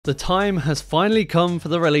The time has finally come for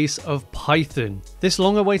the release of Python. This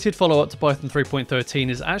long-awaited follow-up to Python 3.13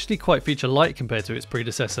 is actually quite feature-light compared to its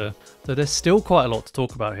predecessor, though there's still quite a lot to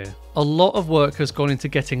talk about here. A lot of work has gone into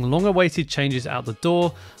getting long-awaited changes out the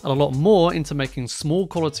door, and a lot more into making small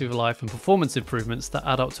quality of life and performance improvements that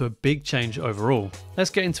add up to a big change overall. Let's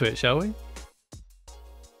get into it, shall we?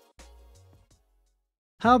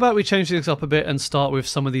 How about we change things up a bit and start with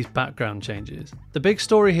some of these background changes. The big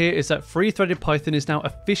story here is that free-threaded Python is now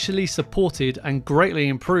officially supported and greatly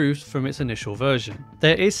improved from its initial version.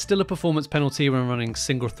 There is still a performance penalty when running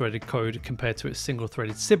single-threaded code compared to its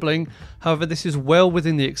single-threaded sibling, however this is well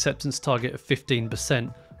within the acceptance target of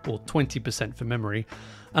 15%, or 20% for memory,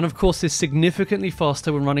 and of course is significantly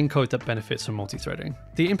faster when running code that benefits from multi-threading.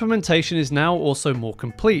 The implementation is now also more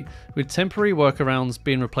complete, with temporary workarounds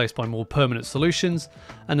being replaced by more permanent solutions,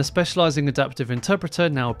 and a specializing adaptive interpreter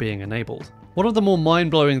now being enabled. One of the more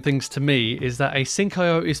mind-blowing things to me is that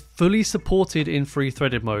Asyncio is fully supported in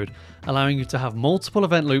free-threaded mode, allowing you to have multiple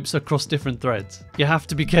event loops across different threads. You have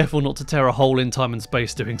to be careful not to tear a hole in time and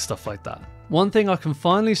space doing stuff like that. One thing I can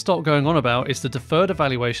finally stop going on about is the deferred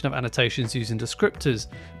evaluation of annotations using descriptors,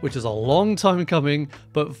 which is a long time coming,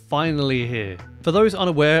 but finally here. For those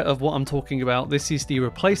unaware of what I'm talking about, this is the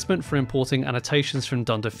replacement for importing annotations from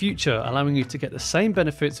Dunder Future, allowing you to get the same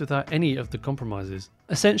benefits without any of the compromises.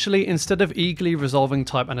 Essentially, instead of eagerly resolving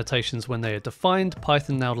type annotations when they are defined,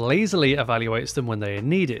 Python now lazily evaluates them when they are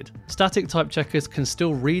needed. Static type checkers can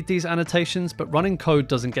still read these annotations, but running code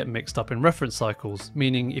doesn't get mixed up in reference cycles,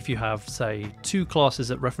 meaning if you have, say, two classes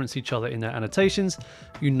that reference each other in their annotations,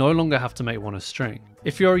 you no longer have to make one a string.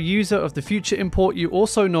 If you're a user of the future import, you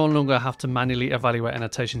also no longer have to manually evaluate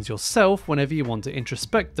annotations yourself whenever you want to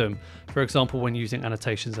introspect them, for example when using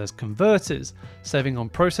annotations as converters, saving on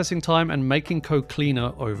processing time and making code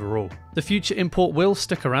cleaner overall. The future import will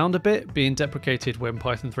stick around a bit, being deprecated when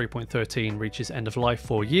Python 3.13 reaches end of life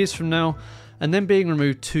 4 years from now, and then being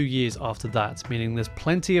removed 2 years after that, meaning there's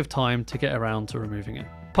plenty of time to get around to removing it.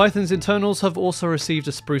 Python's internals have also received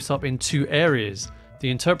a spruce up in two areas: the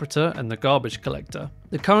interpreter and the garbage collector.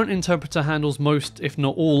 The current interpreter handles most, if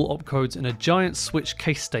not all, opcodes in a giant switch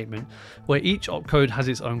case statement, where each opcode has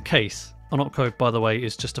its own case. An opcode, by the way,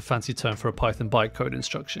 is just a fancy term for a Python bytecode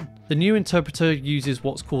instruction. The new interpreter uses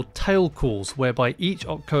what's called tail calls, whereby each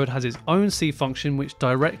opcode has its own C function which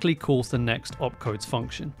directly calls the next opcode's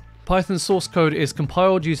function. Python's source code is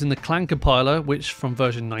compiled using the Clang compiler, which from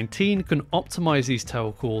version 19 can optimize these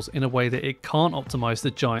tail calls in a way that it can't optimize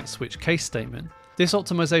the giant switch case statement. This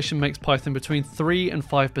optimization makes Python between 3 and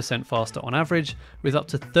 5% faster on average, with up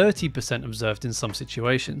to 30% observed in some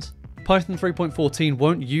situations. Python 3.14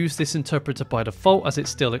 won't use this interpreter by default as it's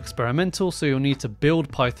still experimental, so you'll need to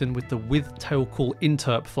build Python with the with tail call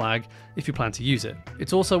interp flag if you plan to use it.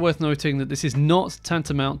 It's also worth noting that this is not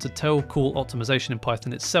tantamount to tail call optimization in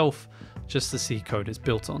Python itself, just the C code it's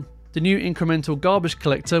built on. The new incremental garbage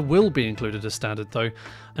collector will be included as standard though,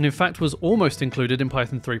 and in fact was almost included in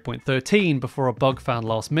Python 3.13 before a bug found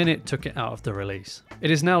last minute took it out of the release.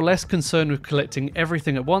 It is now less concerned with collecting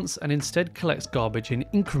everything at once and instead collects garbage in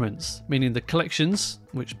increments, meaning the collections,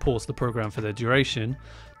 which pause the program for their duration,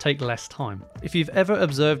 take less time. If you've ever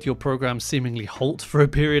observed your program seemingly halt for a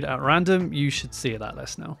period at random, you should see it that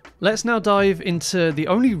less now. Let's now dive into the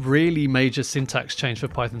only really major syntax change for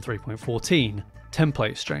Python 3.14.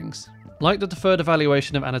 Template strings. Like the deferred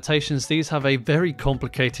evaluation of annotations, these have a very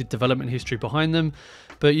complicated development history behind them,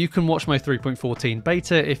 but you can watch my 3.14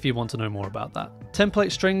 beta if you want to know more about that.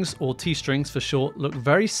 Template strings, or T-strings for short, look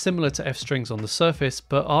very similar to F-strings on the surface,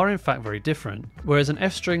 but are in fact very different. Whereas an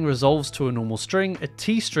F-string resolves to a normal string, a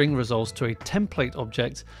T-string resolves to a template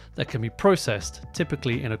object that can be processed,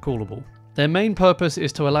 typically in a callable. Their main purpose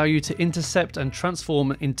is to allow you to intercept and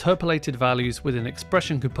transform interpolated values within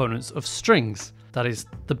expression components of strings, that is,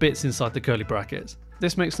 the bits inside the curly brackets.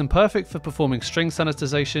 This makes them perfect for performing string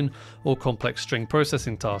sanitization or complex string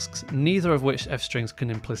processing tasks, neither of which F-strings can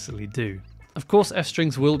implicitly do. Of course,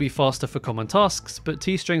 F-strings will be faster for common tasks, but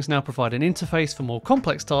T-strings now provide an interface for more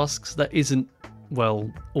complex tasks that isn't, well,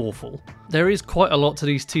 awful. There is quite a lot to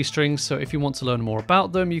these T-strings, so if you want to learn more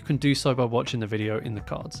about them, you can do so by watching the video in the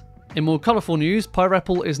cards. In more colourful news,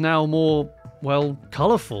 PyREPL is now more, well,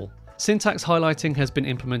 colourful. Syntax highlighting has been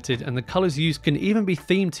implemented and the colours used can even be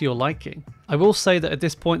themed to your liking. I will say that at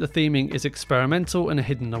this point the theming is experimental and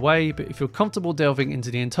hidden away, but if you're comfortable delving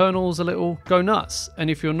into the internals a little, go nuts, and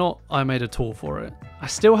if you're not, I made a tool for it. I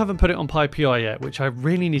still haven't put it on PyPI yet, which I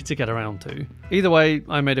really need to get around to. Either way,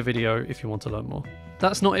 I made a video if you want to learn more.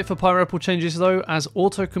 That's not it for PyREPL changes though, as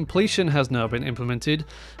auto-completion has now been implemented,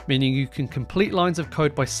 meaning you can complete lines of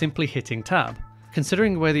code by simply hitting tab.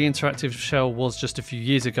 Considering where the interactive shell was just a few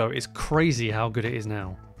years ago, it's crazy how good it is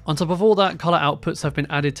now. On top of all that, color outputs have been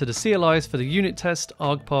added to the CLIs for the unit test,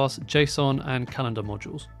 argparse, JSON, and calendar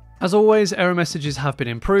modules. As always, error messages have been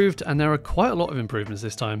improved, and there are quite a lot of improvements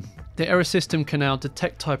this time. The error system can now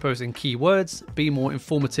detect typos in keywords, be more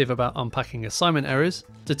informative about unpacking assignment errors,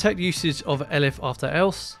 detect usage of elif after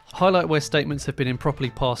else, highlight where statements have been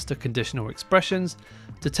improperly passed to conditional expressions,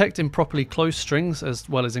 detect improperly closed strings as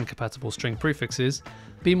well as incompatible string prefixes,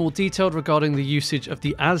 be more detailed regarding the usage of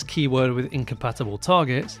the as keyword with incompatible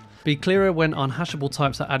targets, be clearer when unhashable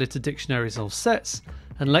types are added to dictionaries or sets,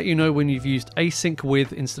 and let you know when you've used async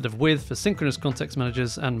with instead of with for synchronous context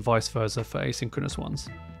managers and vice versa for asynchronous ones.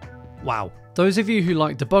 Wow. Those of you who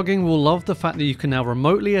like debugging will love the fact that you can now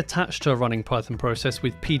remotely attach to a running Python process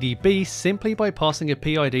with PDB simply by passing a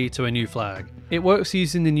PID to a new flag. It works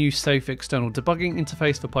using the new safe external debugging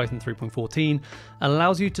interface for Python 3.14 and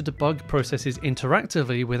allows you to debug processes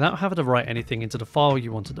interactively without having to write anything into the file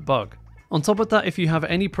you want to debug. On top of that, if you have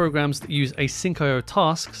any programs that use Asyncio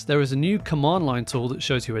tasks, there is a new command line tool that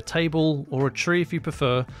shows you a table, or a tree if you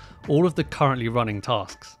prefer, all of the currently running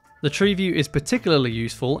tasks. The tree view is particularly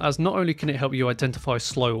useful as not only can it help you identify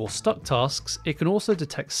slow or stuck tasks, it can also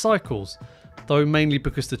detect cycles, though mainly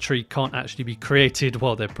because the tree can't actually be created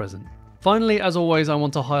while they're present. Finally, as always, I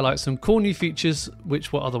want to highlight some cool new features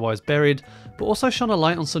which were otherwise buried, but also shine a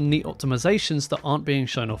light on some neat optimisations that aren't being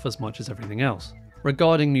shown off as much as everything else.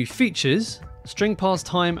 Regarding new features, string parse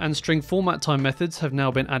time and string format time methods have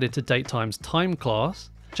now been added to datetime's time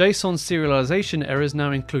class. JSON serialization errors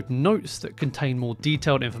now include notes that contain more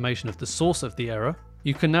detailed information of the source of the error.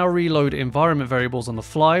 You can now reload environment variables on the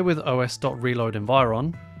fly with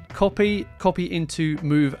os.reloadEnviron. Copy, copy into,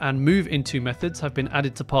 move, and move into methods have been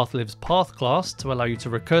added to pathlib's path class to allow you to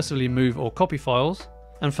recursively move or copy files.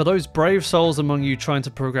 And for those brave souls among you trying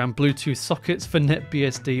to program Bluetooth sockets for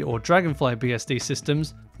NetBSD or Dragonfly BSD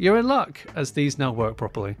systems, you're in luck, as these now work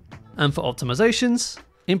properly. And for optimisations,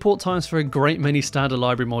 import times for a great many standard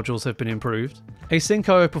library modules have been improved.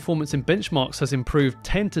 Asyncio performance in benchmarks has improved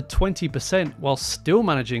 10 to 20% while still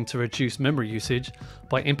managing to reduce memory usage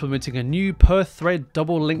by implementing a new per thread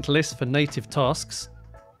double linked list for native tasks,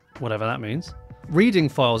 whatever that means. Reading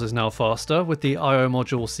files is now faster, with the IO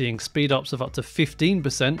module seeing speedups of up to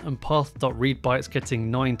 15% and path.readbytes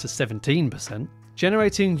getting 9 to 17%.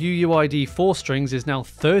 Generating UUID4 strings is now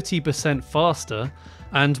 30% faster,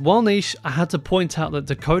 and while niche, I had to point out that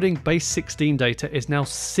decoding base 16 data is now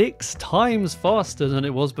 6 times faster than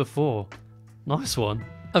it was before. Nice one.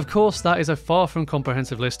 Of course, that is a far from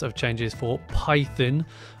comprehensive list of changes for Python,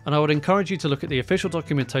 and I would encourage you to look at the official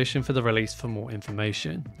documentation for the release for more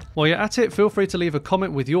information. While you're at it, feel free to leave a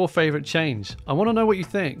comment with your favourite change. I want to know what you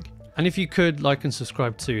think. And if you could, like and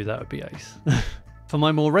subscribe too, that would be ace. For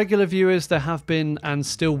my more regular viewers, there have been and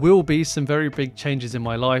still will be some very big changes in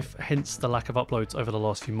my life, hence the lack of uploads over the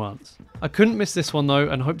last few months. I couldn't miss this one though,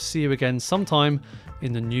 and hope to see you again sometime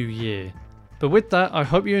in the new year. But with that, I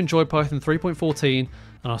hope you enjoyed Python 3.14,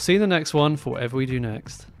 and I'll see you in the next one for whatever we do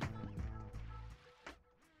next.